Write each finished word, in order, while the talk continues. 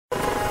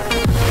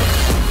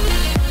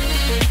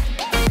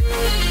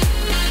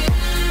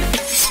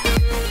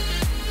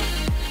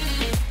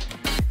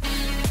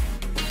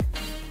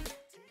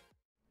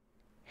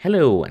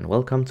Hello and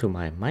welcome to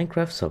my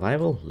Minecraft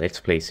Survival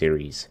Let's Play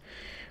series,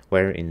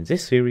 where in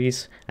this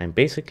series I'm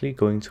basically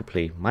going to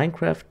play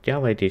Minecraft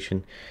Java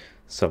Edition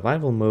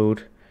Survival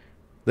Mode,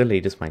 the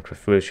latest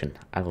Minecraft version.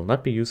 I will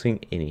not be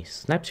using any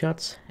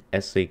snapshots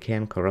as they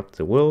can corrupt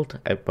the world,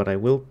 but I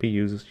will be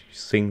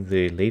using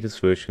the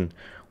latest version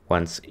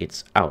once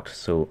it's out.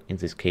 So in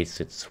this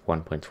case it's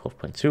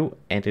 1.12.2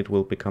 and it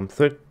will become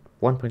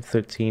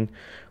 1.13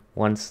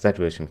 once that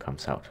version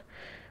comes out.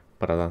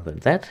 But other than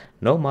that,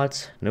 no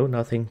mods, no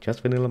nothing,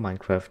 just vanilla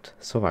Minecraft,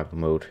 survival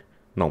mode,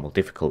 normal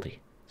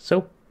difficulty.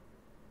 So,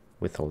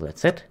 with all that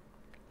said,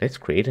 let's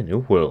create a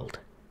new world.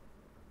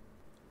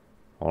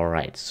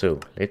 Alright, so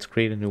let's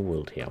create a new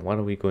world here. What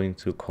are we going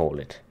to call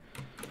it?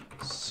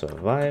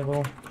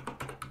 Survival.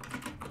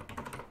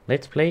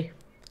 Let's play.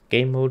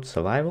 Game mode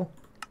survival.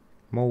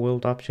 More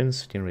world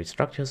options, generate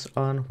structures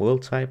on,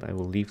 world type, I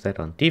will leave that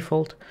on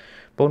default.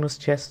 Bonus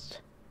chest,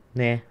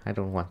 nah, I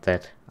don't want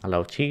that.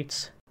 Allow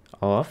cheats.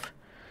 Off.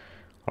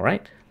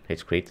 Alright,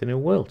 let's create the new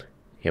world.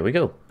 Here we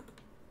go.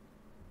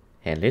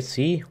 And let's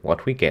see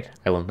what we get.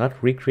 I will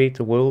not recreate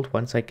the world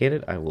once I get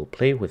it. I will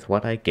play with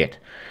what I get.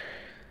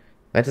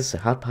 That is the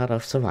hard part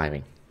of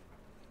surviving.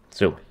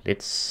 So,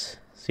 let's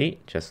see.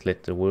 Just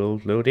let the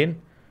world load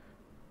in.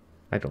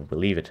 I don't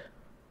believe it.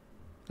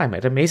 I'm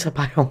at a mesa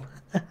biome.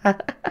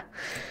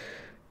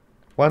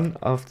 One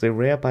of the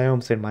rare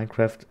biomes in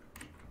Minecraft.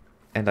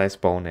 And I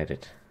spawn at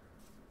it.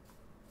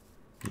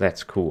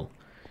 That's cool.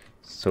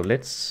 So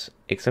let's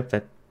accept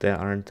that there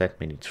aren't that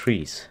many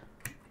trees,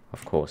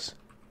 of course.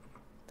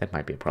 That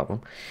might be a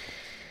problem.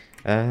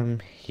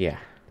 Yeah,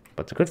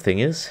 but the good thing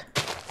is,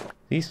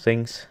 these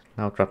things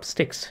now drop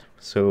sticks.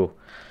 So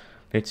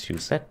let's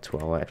use that to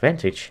our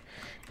advantage.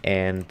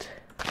 And,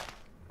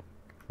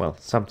 well,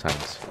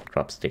 sometimes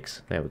drop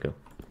sticks. There we go.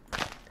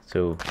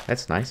 So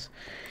that's nice.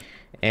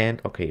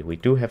 And, okay, we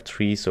do have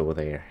trees over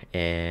there.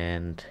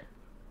 And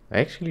I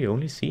actually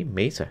only see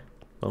mesa.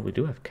 Well, we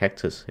do have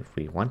cactus if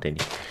we want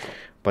any.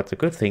 But the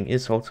good thing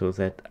is also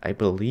that I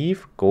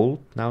believe gold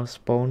now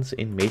spawns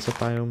in mesa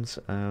biomes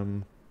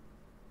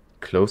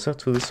closer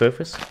to the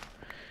surface.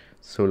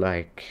 So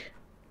like,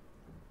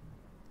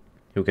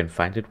 you can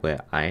find it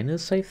where iron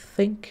is, I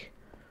think.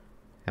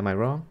 Am I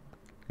wrong?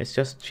 Let's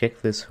just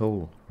check this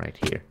hole right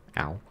here.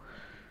 Ow.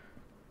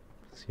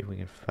 See if we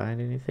can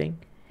find anything.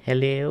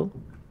 Hello?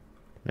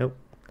 Nope,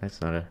 that's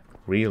not a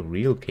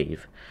real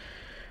cave.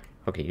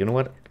 Okay, you know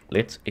what?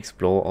 Let's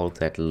explore all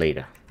that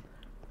later.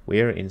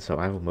 We're in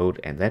survival mode,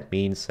 and that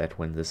means that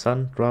when the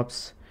sun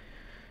drops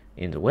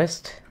in the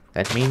west,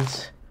 that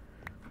means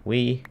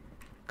we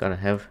gonna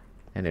have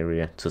an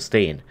area to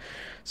stay in.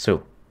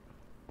 So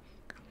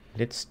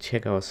let's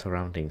check our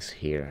surroundings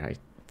here. I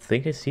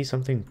think I see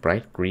something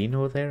bright green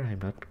over there. I'm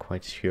not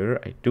quite sure.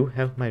 I do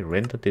have my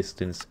render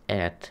distance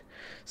at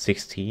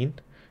 16.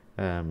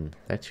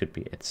 That should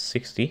be at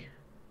 60.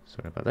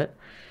 Sorry about that.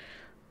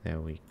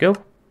 There we go.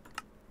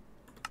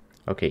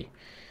 Okay,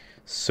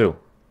 so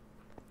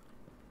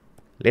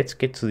let's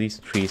get to these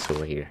trees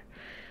over here.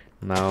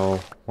 Now,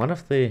 one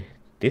of the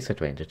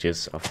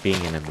disadvantages of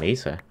being in a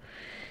mesa,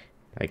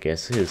 I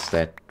guess, is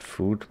that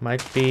food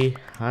might be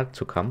hard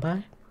to come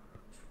by.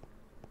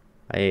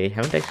 I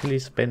haven't actually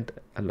spent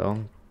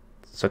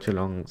such a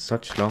long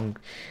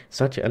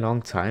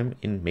time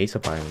in mesa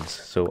biomes,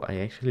 so I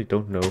actually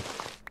don't know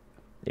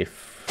if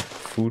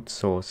food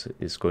source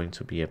is going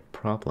to be a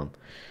problem.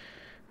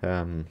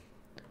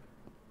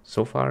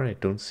 So far I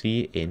don't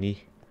see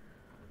any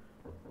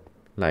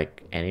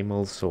like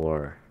animals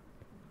or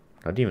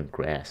not even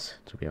grass,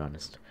 to be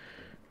honest.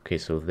 Okay,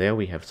 so there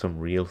we have some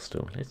real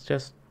stone. Let's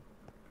just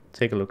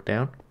take a look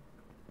down.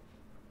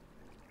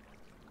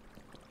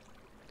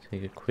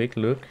 Take a quick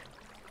look.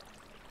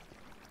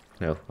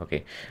 No,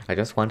 okay. I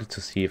just wanted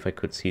to see if I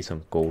could see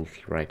some gold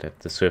right at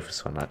the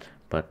surface or not,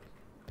 but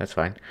that's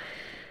fine.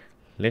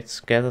 Let's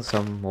gather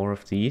some more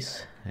of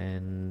these,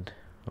 and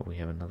oh, we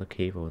have another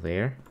cave over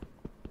there.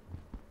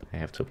 I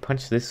have to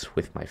punch this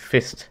with my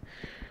fist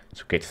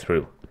to get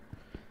through.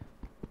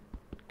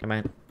 Come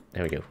on,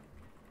 there we go.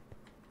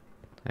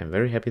 I'm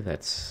very happy that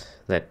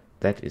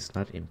is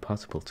not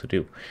impossible to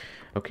do.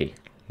 Okay,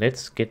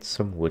 let's get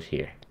some wood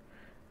here.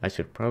 I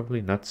should probably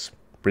not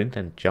sprint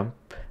and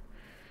jump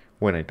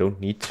when I don't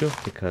need to,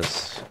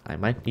 because I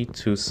might need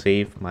to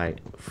save my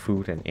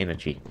food and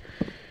energy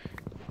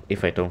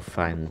if I don't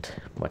find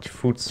much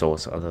food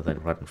source other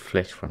than rotten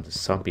flesh from the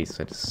zombies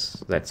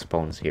that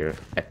spawns here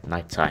at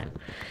night time.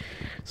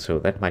 So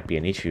that might be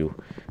an issue.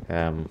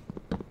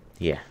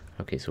 Yeah,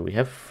 okay, so we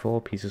have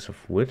 4 pieces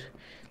of wood.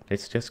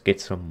 Let's just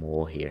get some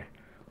more here.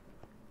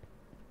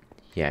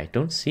 Yeah, I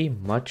don't see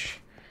much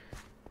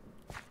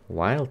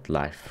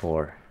wildlife,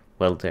 or,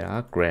 well, there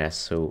are grass,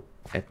 so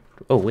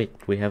oh wait,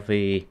 we have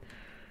a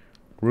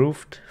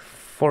roofed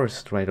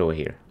forest right over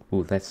here.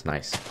 Ooh, that's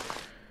nice.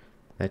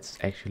 That's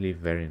actually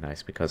very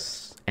nice,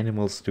 because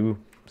animals do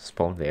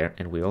spawn there,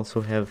 and we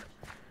also have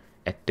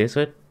a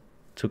desert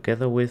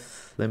together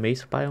with the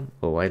mesa biome.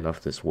 Oh, I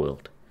love this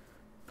world.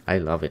 I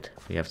love it.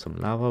 We have some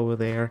lava over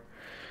there.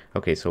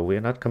 Okay, so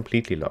we're not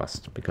completely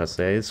lost because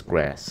there is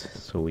grass,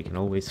 so we can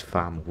always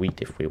farm wheat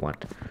if we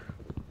want.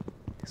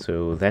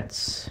 So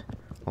that's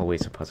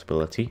always a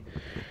possibility.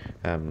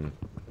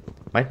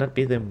 Might not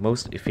be the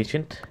most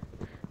efficient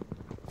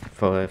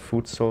for a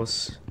food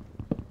source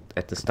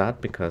at the start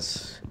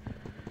because,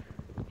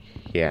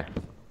 yeah,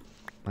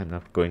 I'm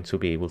not going to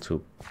be able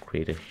to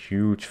create a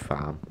huge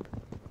farm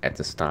at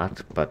the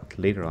start, but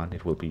later on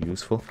it will be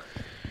useful.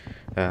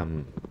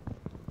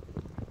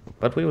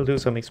 But we will do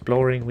some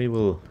exploring. We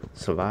will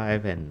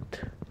survive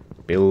and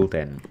build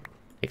and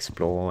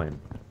explore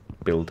and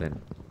build and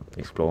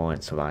explore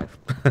and survive.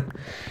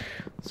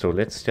 So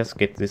let's just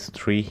get this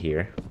tree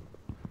here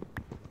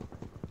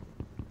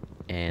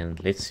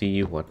and let's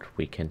see what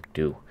we can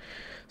do.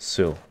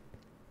 So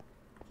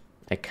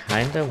I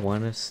kinda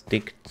wanna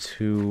stick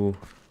to...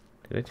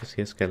 Did I just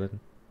hear skeleton?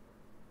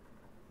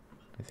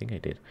 I think I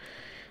did.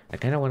 I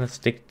kinda wanna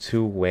stick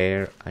to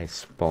where I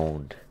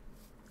spawned.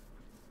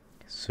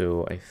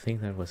 So I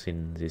think that was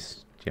in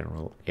this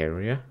general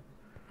area.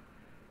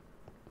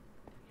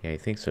 Yeah, I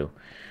think so.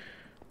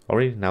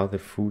 Already now the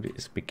food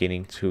is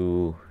beginning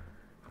to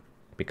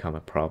become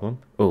a problem.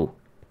 Oh,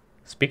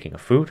 speaking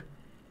of food,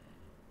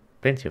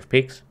 plenty of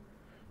pigs.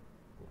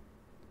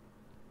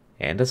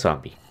 And a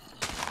zombie.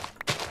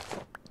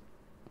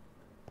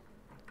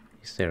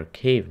 Is there a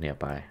cave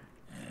nearby?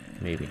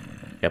 Maybe.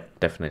 Yep,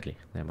 definitely.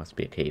 There must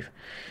be a cave.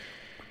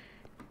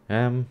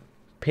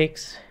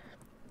 Pigs.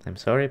 I'm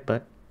sorry,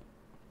 but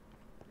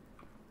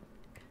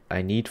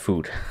I need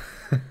food.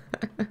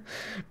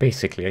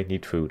 Basically, I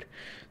need food.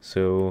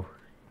 So,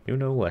 you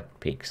know what,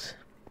 pigs?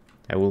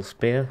 I will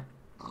spare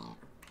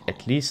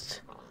at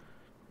least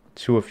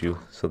 2 of you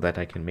so that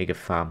I can make a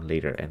farm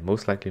later, and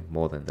most likely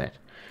more than that.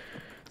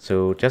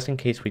 So, just in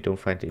case we don't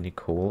find any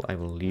coal, I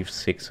will leave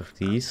 6 of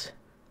these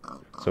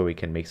so we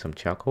can make some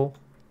charcoal.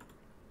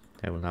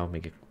 I will now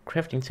make a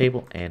crafting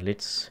table, and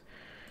let's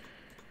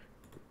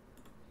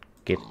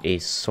get a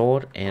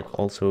sword and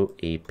also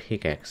a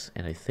pickaxe.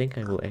 And I think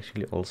I will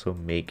actually also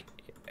make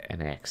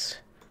an axe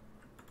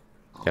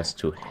just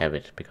to have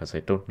it, because I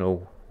don't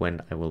know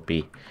when I will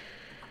be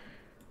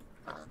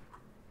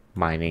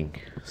mining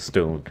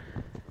stone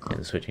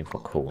and searching for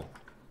coal,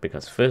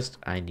 because first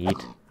I need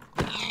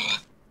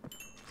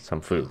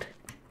some food,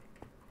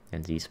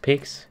 and these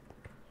pigs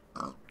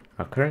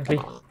are currently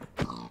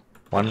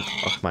one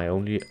of my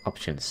only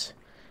options,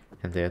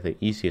 and they're the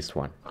easiest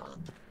one.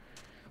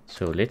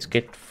 So let's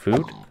get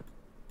food.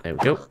 There we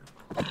go.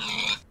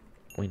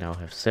 We now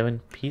have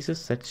 7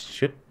 pieces. That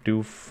should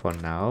do for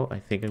now. I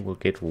think I will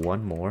get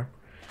one more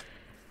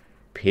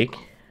pig.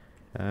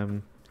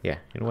 Yeah,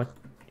 you know what?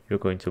 You're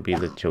going to be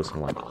the chosen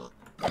one.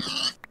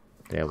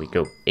 There we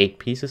go. 8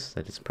 pieces.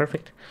 That is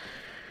perfect.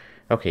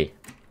 Okay.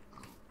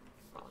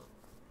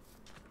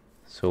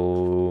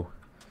 So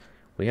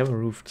we have a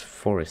roofed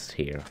forest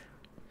here.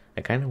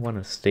 I kind of want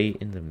to stay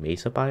in the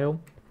Mesa biome.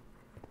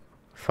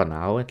 For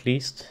now at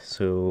least.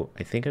 So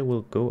I think I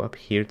will go up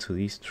here to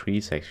these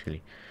trees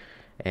actually.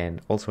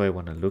 And also I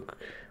want to look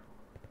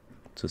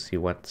to see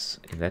what's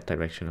in that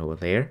direction over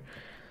there.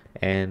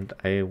 And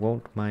I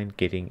won't mind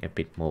getting a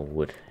bit more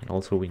wood. And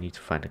also we need to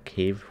find a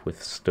cave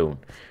with stone.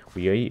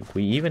 We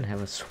even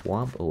have a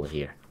swamp over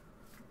here.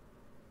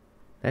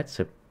 That's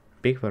a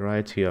big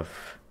variety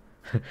of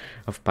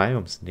of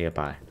biomes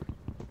nearby.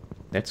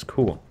 That's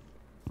cool.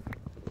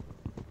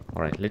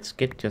 Alright, let's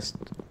get just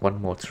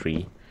one more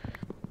tree.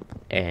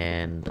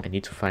 And I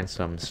need to find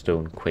some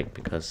stone quick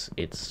because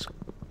it's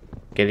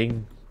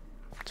getting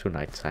to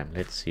nighttime.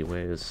 Let's see,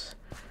 where's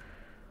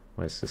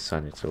the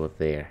sun? It's over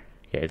there.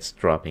 Yeah, it's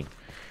dropping.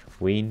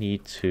 We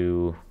need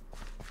to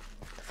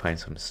find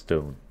some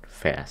stone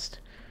fast.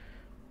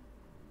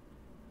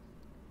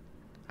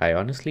 I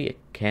honestly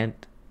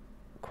can't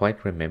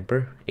quite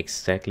remember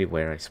exactly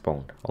where I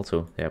spawned.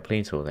 Also, there are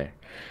planes over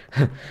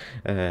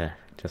there.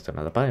 Just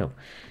another biome.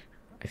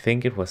 I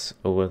think it was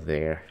over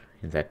there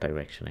in that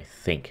direction, I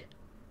think.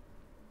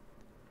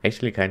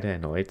 Actually kinda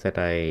annoyed that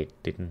I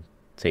didn't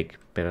take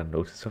better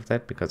notice of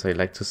that, because I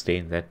like to stay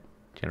in that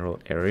general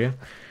area.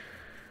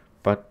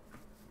 But,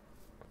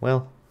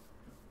 well,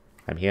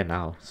 I'm here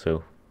now,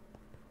 so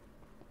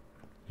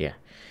yeah.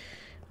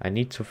 I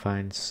need to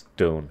find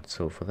stone,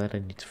 so for that I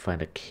need to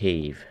find a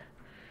cave.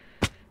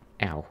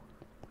 Ow.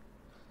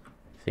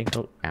 I think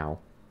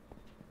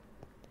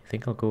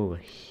I'll go over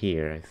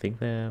here. I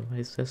think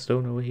is there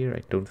stone over here?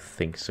 I don't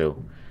think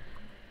so.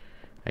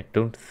 I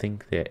don't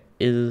think there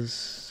is,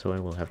 so I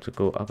will have to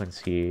go up and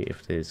see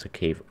if there's a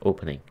cave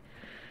opening.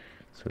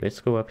 So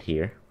let's go up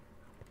here.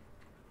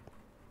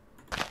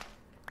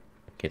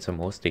 Get some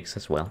more sticks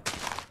as well.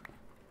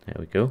 There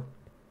we go.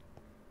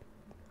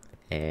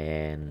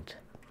 And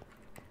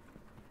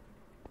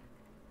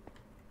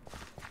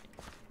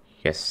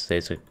yes,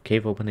 there's a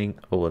cave opening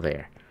over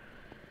there.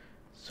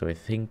 So I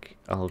think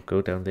I'll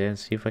go down there and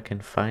see if I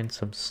can find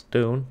some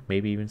stone,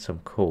 maybe even some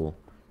coal.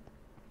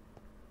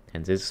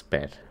 And this is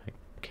bad. I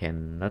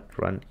cannot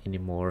run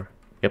anymore.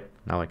 Yep,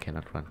 now I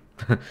cannot run.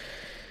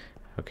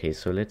 Okay,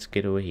 so let's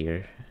get over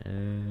here.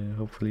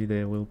 Hopefully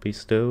there will be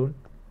stone.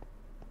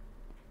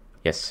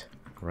 Yes,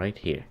 right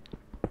here.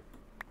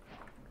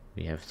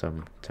 We have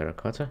some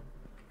terracotta.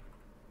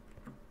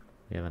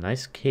 We have a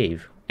nice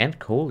cave and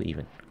coal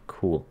even.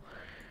 Cool.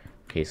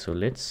 Okay, so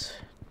let's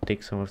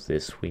take some of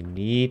this. We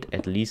need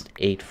at least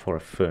 8 for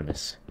a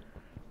furnace.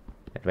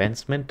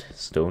 Advancement,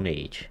 Stone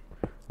Age.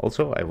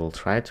 Also, I will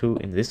try to,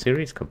 in this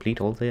series,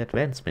 complete all the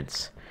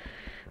advancements,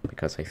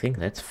 because I think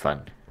that's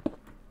fun.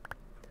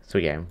 So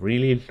yeah, I'm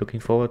really looking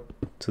forward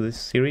to this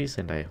series,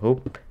 and I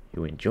hope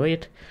you enjoy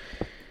it,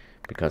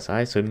 because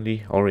I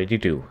certainly already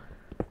do.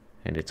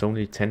 And it's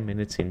only 10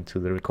 minutes into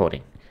the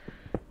recording.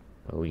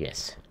 Oh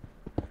yes.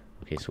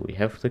 Okay, so we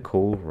have the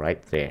coal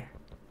right there.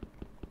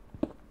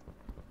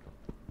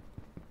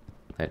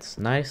 That's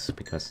nice,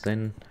 because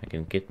then I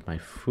can get my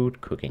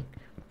food cooking.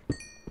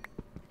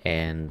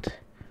 And,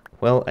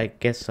 well, I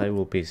guess I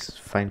will be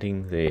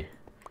finding the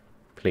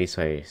place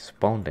I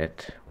spawned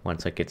at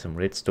once I get some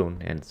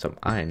redstone and some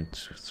iron,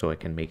 so I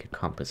can make a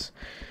compass.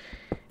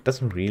 It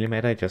doesn't really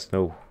matter, I just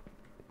know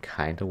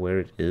kinda where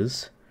it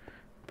is,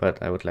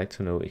 but I would like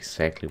to know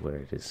exactly where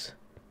it is.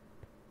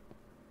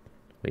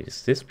 Wait,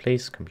 is this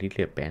place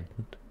completely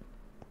abandoned?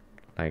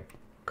 Like,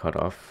 cut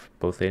off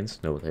both ends?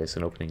 No, there's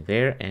an opening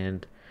there,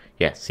 and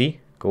yeah, see?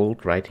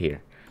 Gold right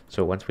here.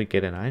 So once we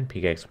get an iron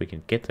pickaxe, we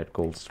can get that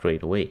gold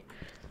straight away.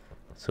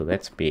 So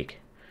that's big.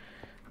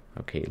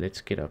 Okay,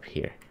 let's get up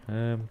here.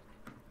 I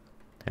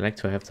like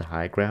to have the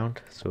high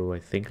ground, so I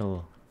think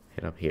I'll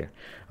head up here.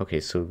 Okay,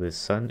 so the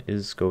sun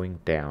is going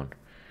down.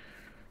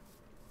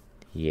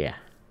 Yeah.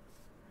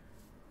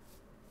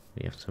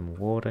 We have some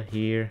water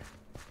here,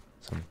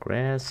 some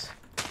grass.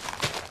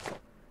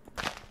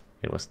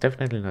 It was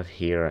definitely not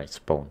here I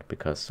spawned,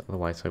 because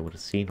otherwise I would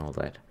have seen all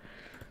that.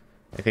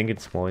 I think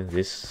it's more in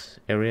this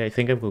area. I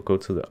think I will go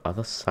to the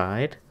other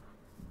side,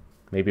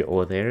 maybe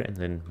over there, and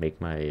then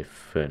make my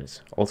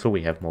furnace. Also,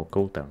 we have more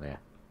gold down there.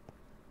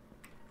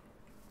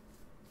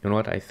 You know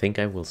what? I think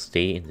I will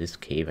stay in this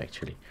cave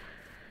actually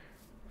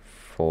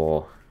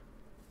for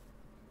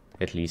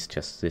at least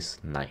just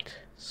this night.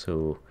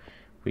 So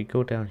we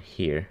go down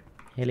here.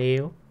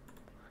 Hello.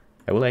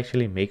 I will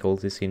actually make all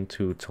this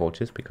into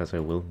torches because I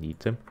will need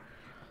them.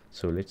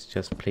 So let's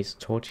just place a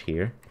torch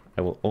here.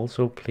 I will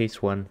also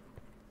place one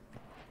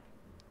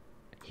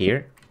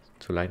here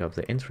to light up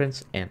the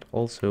entrance, and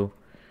also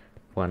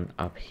one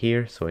up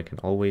here so I can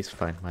always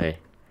find my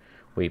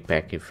way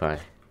back if I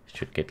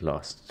should get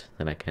lost.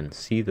 Then I can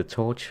see the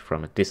torch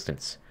from a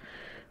distance,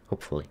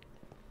 hopefully.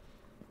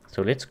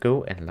 So let's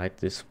go and light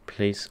this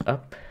place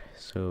up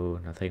so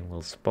nothing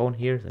will spawn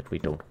here that we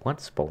don't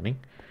want spawning.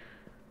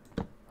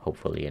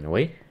 Hopefully,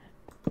 anyway.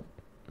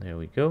 There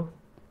we go.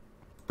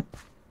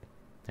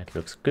 That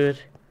looks good.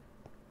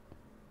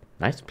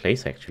 Nice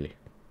place actually.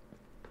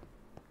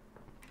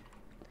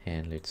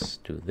 And let's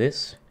do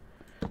this.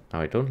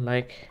 Now I don't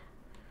like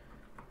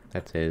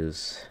that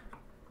there's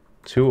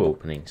 2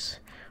 openings.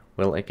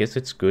 Well, I guess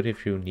it's good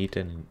if you need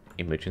an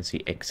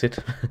emergency exit.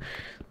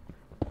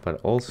 But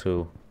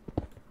also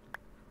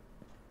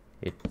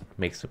it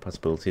makes the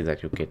possibility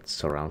that you get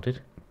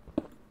surrounded.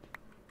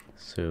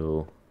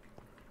 So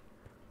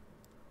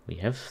we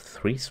have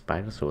 3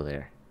 spiders over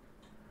there.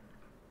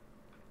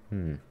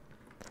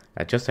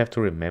 I just have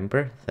to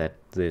remember that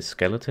the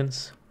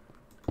skeletons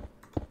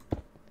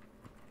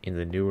in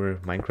the newer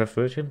Minecraft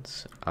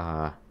versions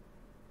are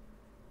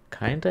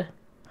kinda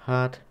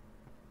hard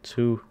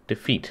to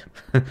defeat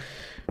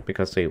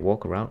because they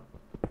walk around.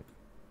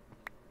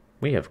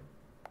 We have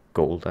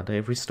gold under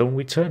every stone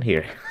we turn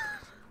here.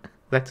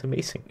 That's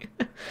amazing.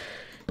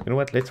 You know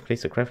what, let's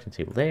place a crafting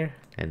table there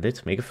and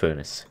let's make a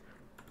furnace.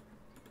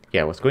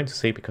 Yeah, I was going to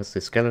say because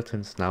the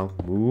skeletons now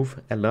move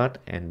a lot,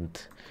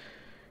 and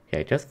yeah,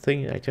 I just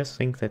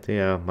think that they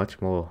are much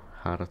more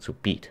harder to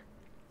beat.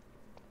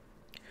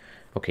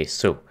 Okay,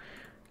 so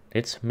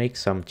let's make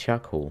some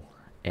charcoal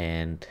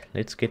and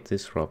let's get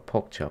this raw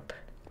pork chop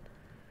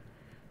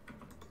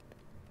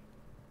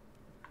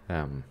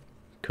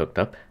cooked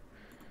up.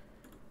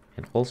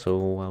 And also,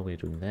 while we're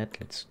doing that,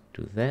 let's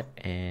do that,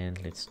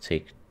 and let's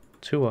take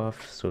 2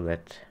 off so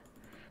that,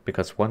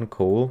 because 1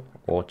 coal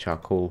or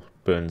charcoal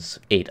burns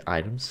 8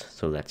 items,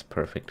 so that's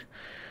perfect.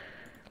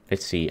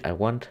 Let's see, I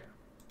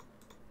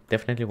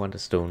definitely want a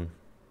stone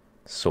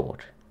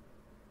sword.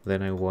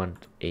 Then I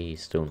want a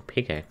stone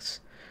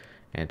pickaxe,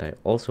 and I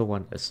also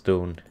want a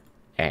stone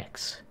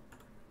axe.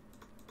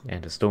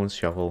 And a stone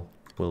shovel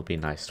will be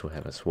nice to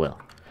have as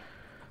well.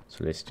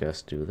 So let's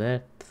just do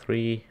that.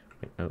 3,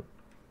 wait, no,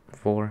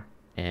 4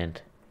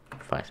 and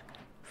 5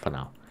 for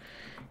now.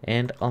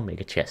 And I'll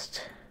make a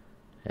chest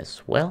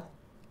as well.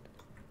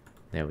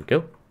 There we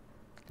go.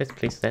 Let's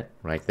place that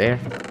right there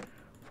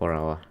for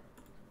our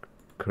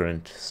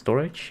current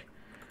storage.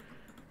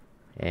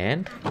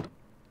 And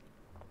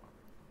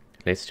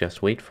let's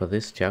just wait for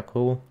this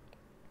charcoal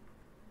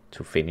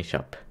to finish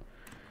up.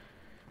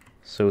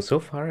 So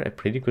far a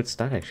pretty good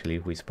start actually.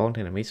 We spawned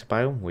in a mesa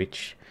biome,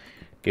 which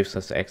gives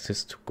us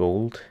access to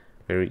gold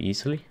very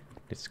easily.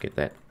 Let's get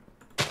that.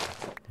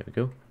 There we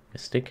go, a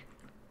stick.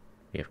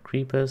 We have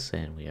creepers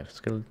and we have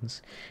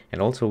skeletons.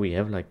 And also we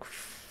have like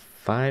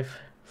 4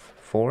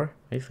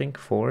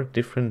 four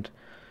different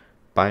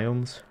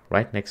biomes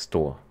right next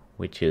door,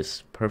 which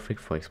is perfect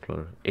for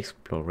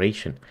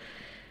exploration.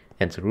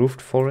 And the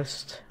roofed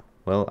forest,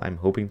 well, I'm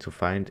hoping to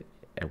find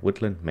a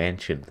woodland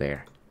mansion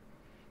there.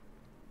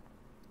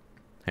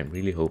 I'm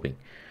really hoping.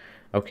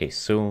 Okay,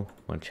 so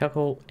 1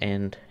 charcoal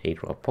and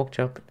 8 raw pork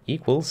chop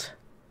equals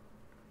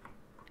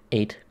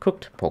 8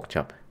 cooked pork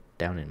chop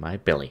down in my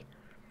belly,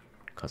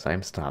 because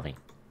I'm starving.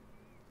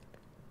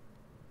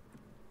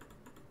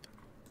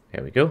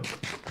 There we go.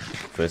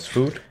 First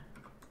food.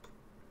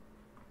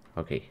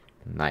 Okay,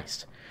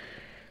 nice.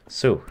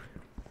 So,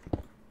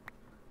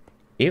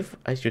 if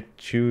I should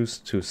choose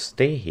to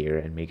stay here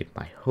and make it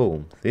my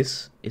home,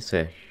 this is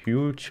a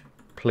huge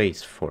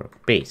place for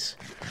a base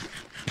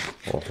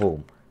or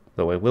home.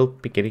 Though I will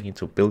be getting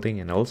into building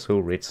and also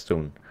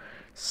redstone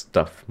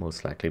stuff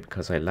most likely,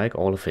 because I like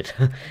all of it.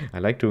 I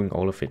like doing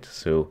all of it.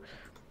 So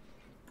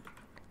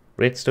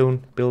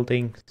redstone,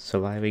 building,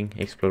 surviving,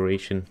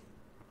 exploration,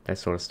 that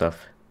sort of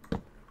stuff.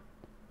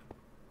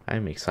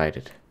 I'm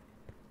excited.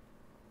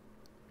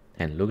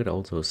 And look at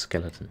all those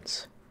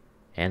skeletons.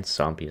 And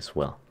zombie as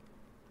well.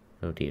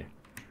 Oh dear.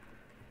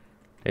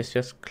 Let's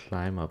just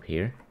climb up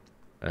here.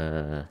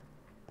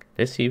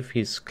 Let's see if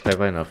he's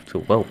clever enough to...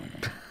 Whoa!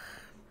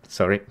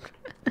 Sorry.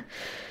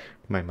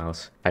 My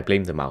mouse. I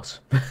blame the mouse.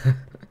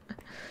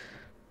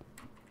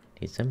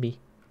 Hey, zombie.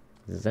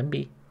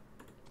 Zombie.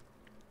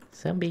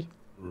 Zombie.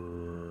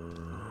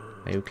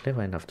 Are you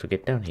clever enough to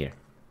get down here?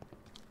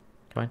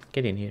 Come on,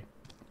 get in here.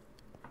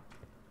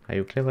 Are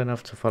you clever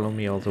enough to follow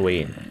me all the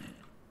way in?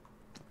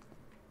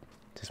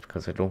 Just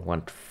because I don't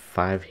want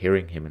 5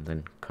 hearing him and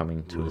then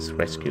coming to his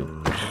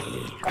rescue.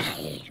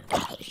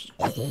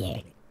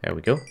 There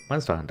we go.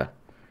 Monster Hunter.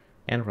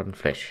 And rotten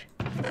flesh.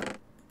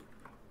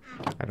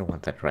 I don't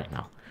want that right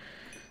now.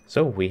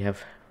 So we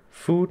have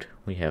food,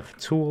 we have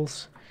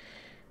tools.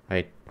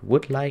 I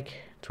would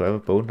like to have a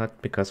bow,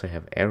 not because I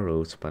have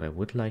arrows, but I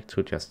would like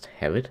to just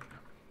have it.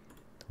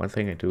 One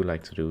thing I do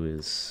like to do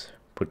is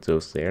put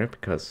those there,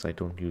 because I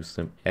don't use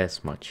them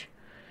as much.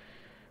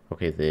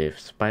 Okay, the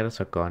spiders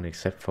are gone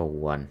except for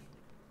one.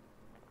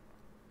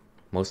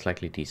 Most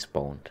likely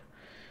despawned.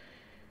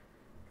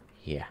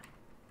 Yeah.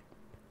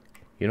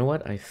 You know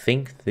what? I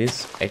think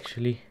this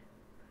actually...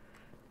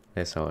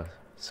 That's our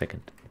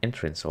second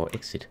entrance or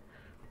exit.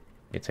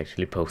 It's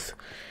actually both.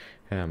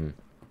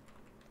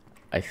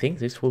 I think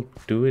this will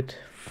do it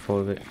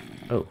for the...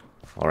 Oh,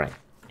 alright.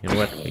 You know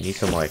what? We need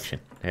some more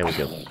action. There we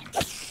go.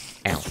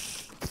 Ow.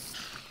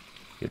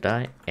 You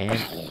die, and...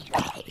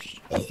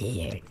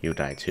 You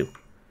die too.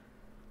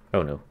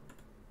 Oh no.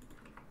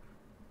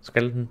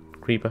 Skeleton,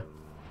 creeper,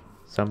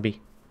 zombie,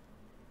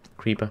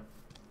 creeper.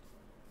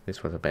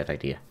 This was a bad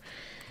idea.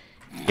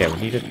 Yeah,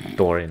 we need a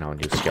door in our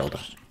new shelter.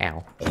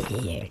 Ow.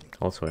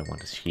 Also, I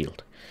want a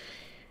shield.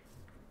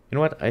 You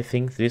know what? I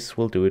think this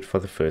will do it for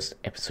the first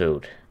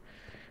episode.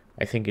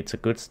 I think it's a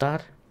good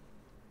start.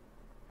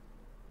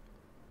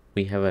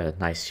 We have a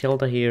nice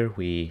shelter here.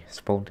 We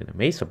spawned in a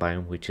mesa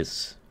biome, which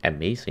is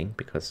amazing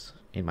because,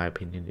 in my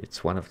opinion,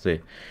 it's one of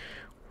the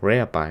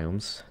rare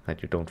biomes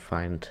that you don't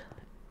find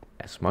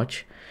as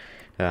much.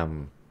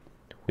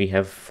 We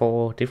have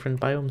 4 different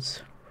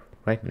biomes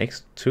right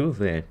next to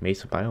the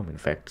mesa biome. In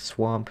fact,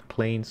 swamp,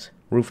 plains,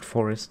 roofed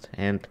forest,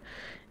 and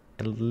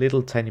a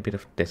little tiny bit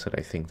of desert,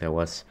 I think there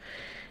was.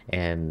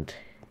 And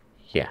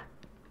yeah,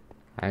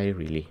 I'm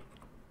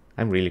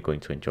really going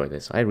to enjoy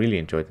this. I really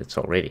enjoyed this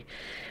already.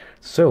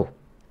 So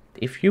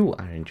if you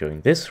are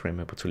enjoying this,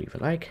 remember to leave a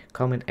like,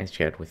 comment, and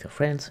share it with your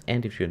friends.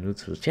 And if you're new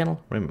to the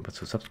channel, remember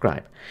to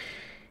subscribe.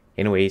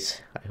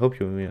 Anyways, I hope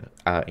you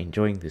are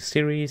enjoying this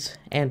series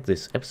and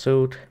this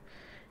episode,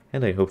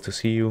 and I hope to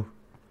see you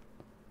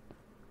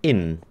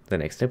in the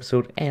next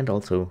episode and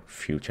also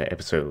future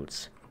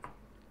episodes.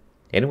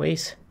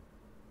 Anyways,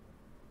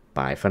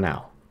 bye for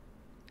now.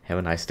 Have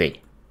a nice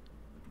day.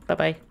 Bye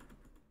bye.